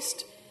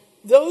Christ.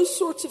 Those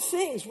sorts of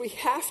things. We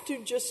have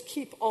to just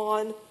keep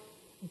on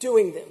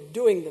doing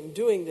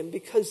them,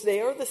 because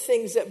they are the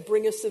things that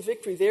bring us the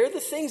victory. They're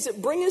the things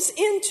that bring us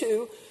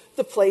into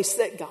the place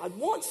that God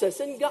wants us.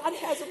 And God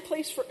has a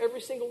place for every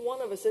single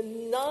one of us.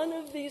 And none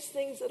of these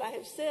things that I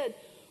have said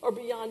are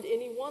beyond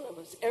any one of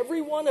us.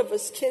 Every one of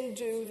us can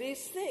do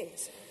these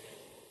things.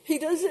 He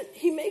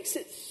makes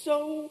it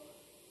so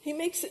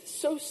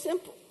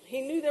simple.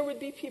 He knew there would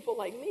be people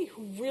like me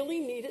who really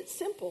need it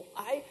simple.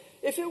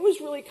 If it was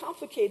really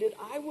complicated,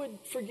 I would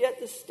forget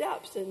the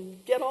steps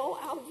and get all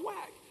out of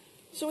whack.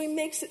 So he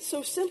makes it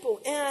so simple.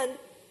 And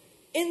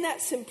in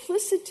that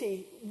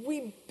simplicity,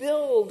 we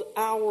build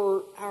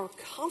our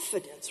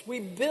confidence. We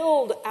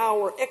build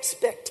our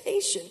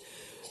expectation.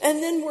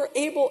 And then we're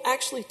able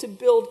actually to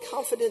build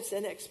confidence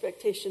and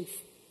expectation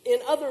in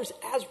others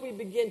as we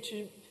begin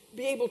to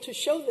be able to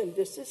show them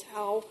this is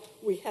how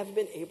we have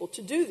been able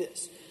to do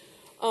this.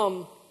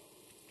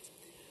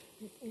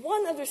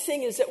 One other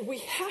thing is that we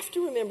have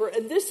to remember,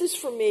 and this is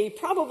for me,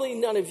 probably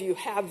none of you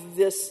have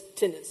this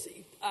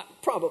tendency,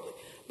 probably.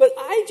 But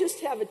I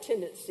just have a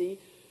tendency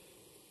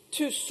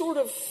to sort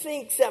of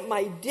think that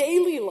my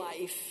daily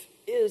life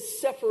is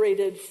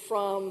separated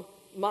from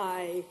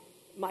my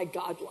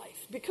God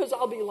life. Because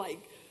I'll be like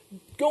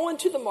going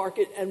to the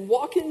market and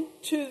walking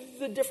to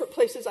the different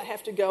places I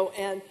have to go,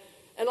 and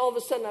all of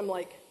a sudden I'm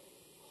like,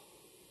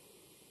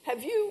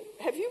 have you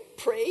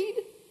prayed?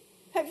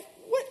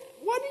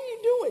 What are you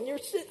doing?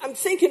 I'm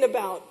thinking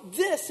about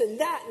this and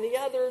that and the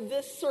other,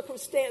 this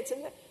circumstance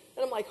and that.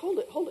 And I'm like, hold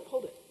it.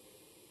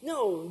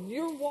 No,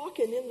 you're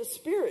walking in the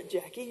Spirit,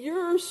 Jackie.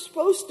 You're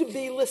supposed to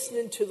be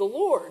listening to the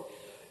Lord.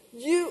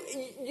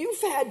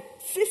 You've had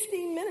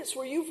 15 minutes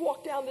where you've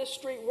walked down this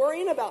street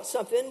worrying about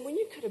something when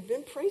you could have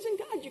been praising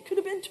God. You could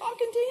have been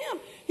talking to Him.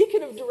 He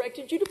could have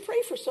directed you to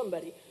pray for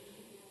somebody.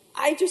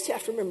 I just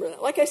have to remember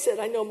that. Like I said,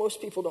 I know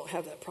most people don't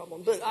have that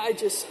problem, but I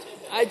just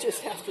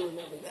have to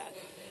remember that.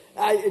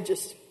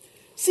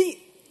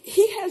 See,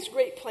 He has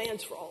great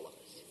plans for all of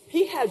us.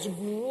 He has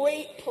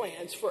great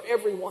plans for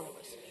every one of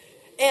us.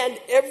 And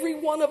every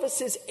one of us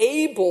is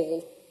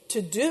able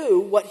to do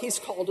what He's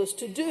called us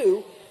to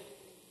do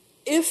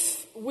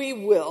if we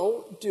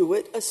will do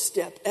it a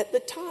step at the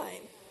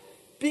time.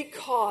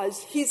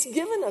 Because He's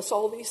given us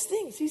all these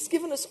things. He's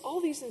given us all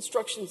these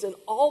instructions and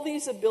all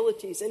these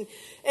abilities. And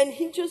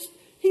He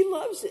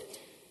loves it.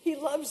 He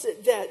loves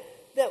it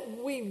that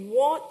we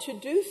want to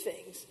do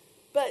things.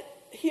 But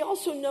He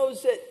also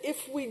knows that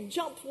if we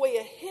jump way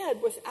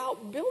ahead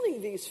without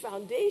building these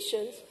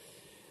foundations,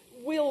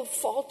 we'll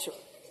falter.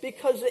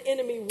 Because the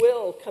enemy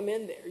will come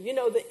in there.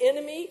 The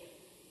enemy,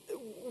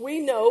 we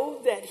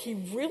know that he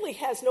really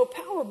has no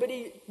power, but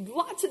he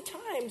lots of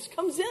times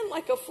comes in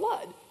like a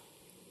flood.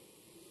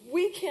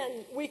 We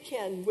can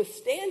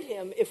withstand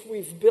him if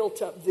we've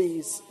built up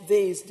these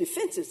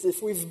defenses,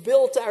 if we've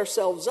built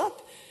ourselves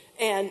up,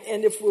 and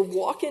if we're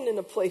walking in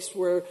a place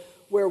where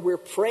we're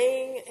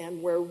praying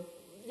and we're,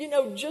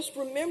 just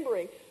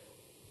remembering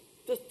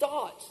the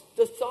thoughts.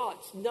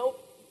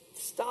 Nope,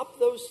 stop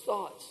those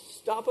thoughts.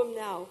 Stop them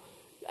now.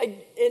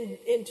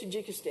 In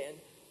Tajikistan,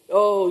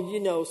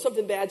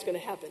 something bad's going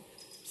to happen.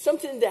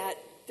 Something that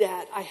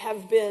I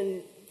have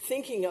been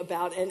thinking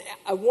about, and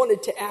I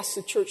wanted to ask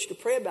the church to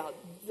pray about.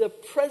 The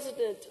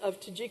president of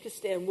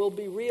Tajikistan will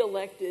be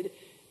reelected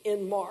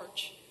in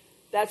March.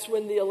 That's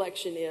when the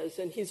election is,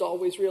 and he's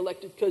always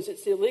reelected because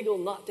it's illegal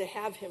not to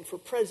have him for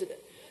president.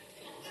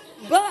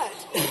 But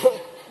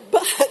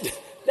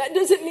that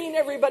doesn't mean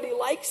everybody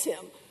likes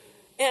him.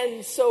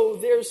 And so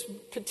there's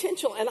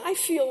potential, and I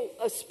feel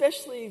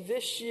especially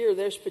this year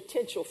there's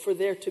potential for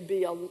there to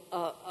be a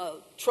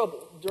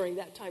trouble during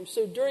that time.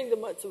 So during the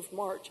month of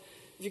March,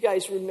 if you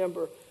guys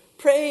remember,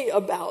 pray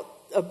about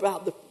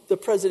the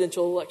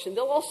presidential election.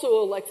 They'll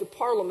also elect the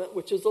parliament,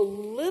 which is a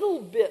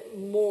little bit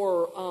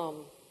more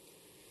of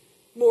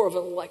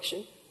an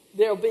election.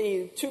 There'll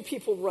be 2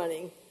 people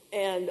running,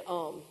 and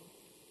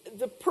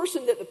the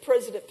person that the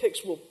president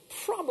picks will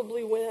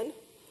probably win,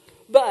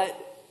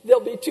 but there'll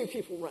be 2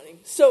 people running.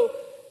 So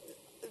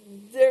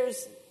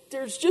there's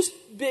just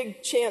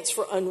big chance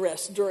for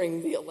unrest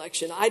during the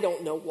election. I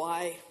don't know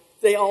why.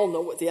 They all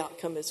know what the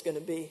outcome is going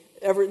to be.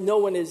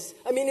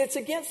 It's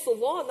against the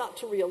law not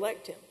to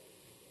reelect him.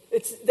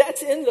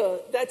 That's in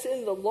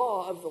the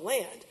law of the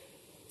land.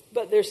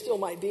 But there still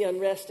might be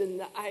unrest,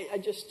 and I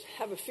just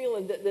have a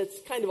feeling that that's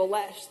kind of a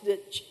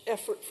last-ditch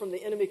effort from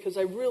the enemy, because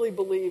I really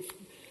believe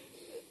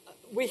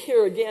we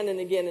hear again and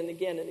again and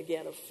again and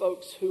again of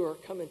folks who are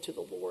coming to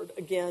the Lord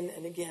again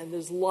and again.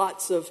 There's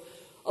lots of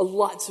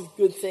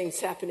good things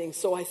happening.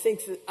 So I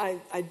think that I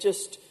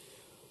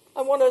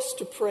want us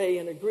to pray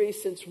and agree,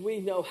 since we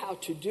know how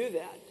to do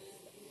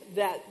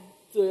that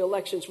the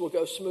elections will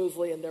go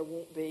smoothly and there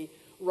won't be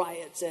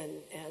riots and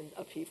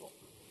upheaval.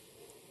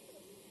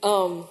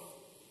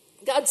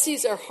 God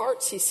sees our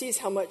hearts. He sees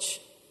how much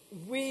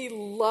we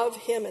love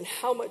him and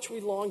how much we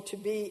long to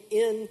be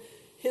in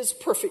his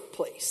perfect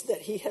place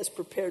that he has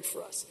prepared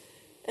for us.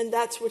 And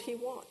that's what he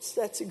wants.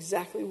 That's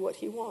exactly what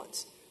he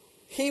wants.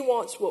 He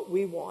wants what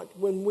we want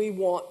when we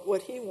want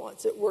what he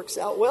wants. It works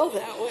out well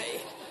that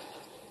way.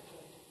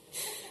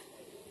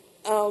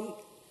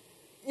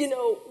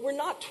 We're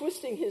not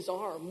twisting his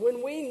arm.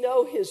 When we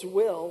know his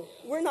will,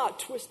 we're not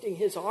twisting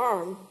his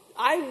arm.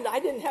 I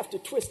didn't have to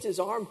twist his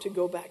arm to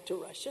go back to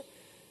Russia.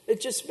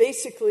 It just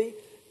basically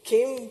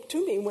came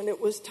to me when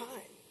it was time.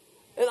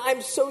 And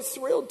I'm so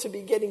thrilled to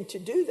be getting to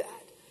do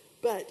that.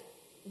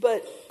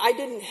 But I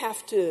didn't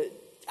have to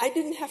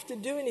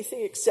do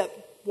anything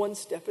except one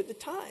step at a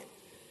time.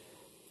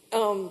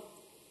 And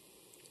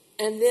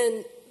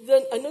then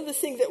another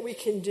thing that we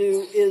can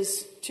do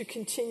is to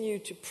continue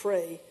to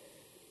pray.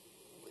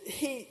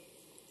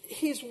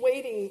 He's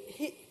waiting.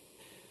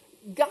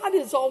 God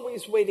is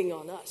always waiting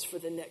on us for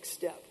the next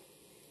step.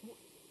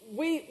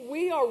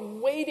 We are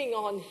waiting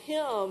on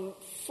him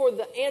for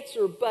the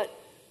answer, but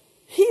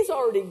he's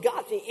already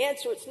got the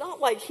answer. It's not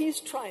like he's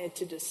trying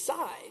to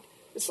decide.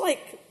 It's like,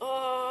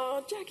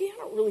 Jackie, I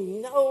don't really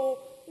know.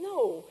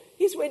 No,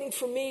 he's waiting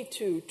for me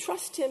to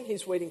trust him.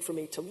 He's waiting for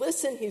me to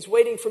listen. He's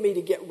waiting for me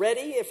to get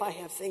ready if I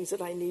have things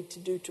that I need to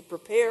do to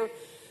prepare.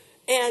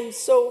 And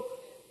so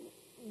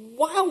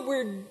while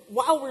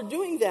we're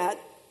doing that,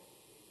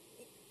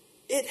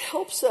 it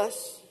helps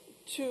us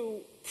to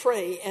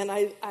pray. And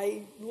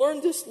I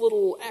learned this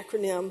little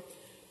acronym,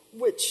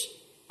 which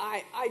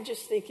I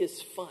just think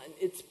is fun.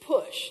 It's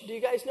PUSH. Do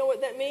you guys know what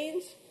that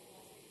means?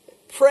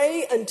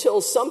 Pray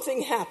until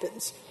something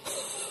happens.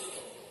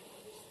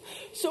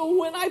 So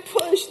when I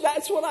push,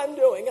 that's what I'm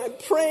doing. I'm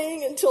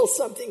praying until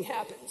something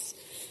happens.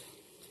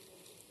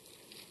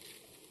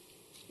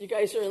 You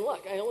guys are in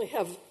luck. I only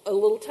have a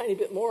little tiny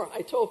bit more.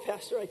 I told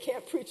Pastor I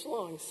can't preach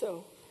long,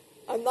 so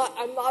I'm not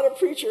a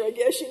preacher. I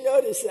guess you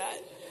noticed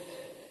that.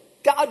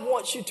 God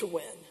wants you to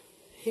win.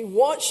 He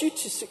wants you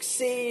to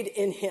succeed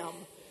in him.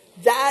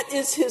 That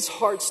is his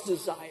heart's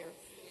desire.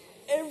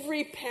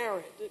 Every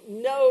parent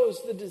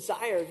knows the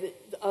desire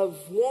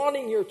of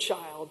wanting your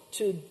child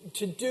to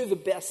do the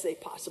best they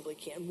possibly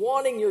can,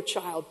 wanting your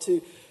child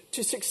to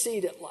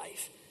succeed at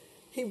life.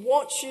 He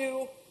wants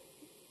you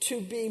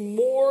to be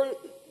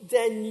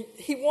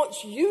he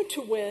wants you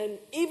to win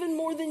even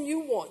more than you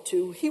want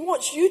to. He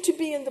wants you to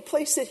be in the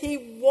place that he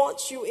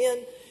wants you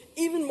in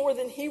even more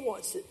than he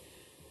wants it.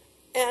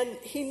 And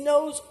he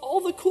knows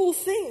all the cool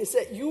things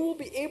that you will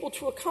be able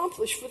to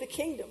accomplish for the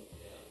kingdom.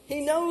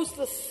 He knows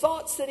the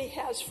thoughts that he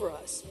has for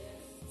us.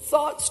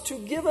 Thoughts to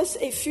give us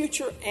a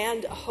future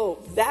and a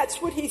hope. That's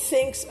what he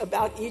thinks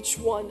about each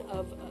one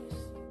of us.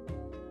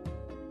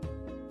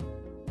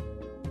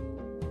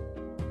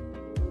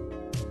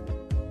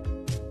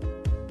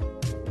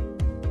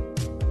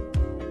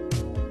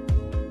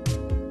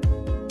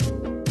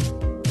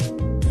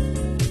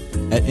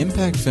 At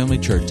Impact Family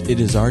Church, it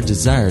is our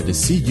desire to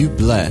see you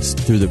blessed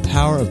through the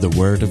power of the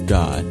Word of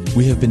God.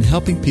 We have been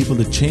helping people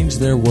to change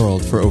their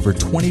world for over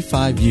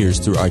 25 years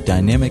through our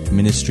dynamic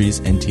ministries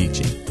and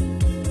teaching.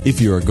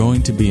 If you are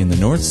going to be in the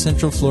North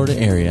Central Florida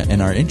area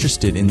and are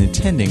interested in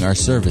attending our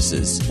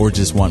services, or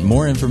just want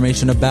more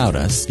information about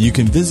us, you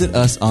can visit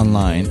us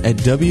online at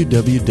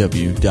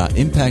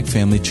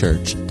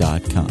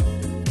www.impactfamilychurch.com.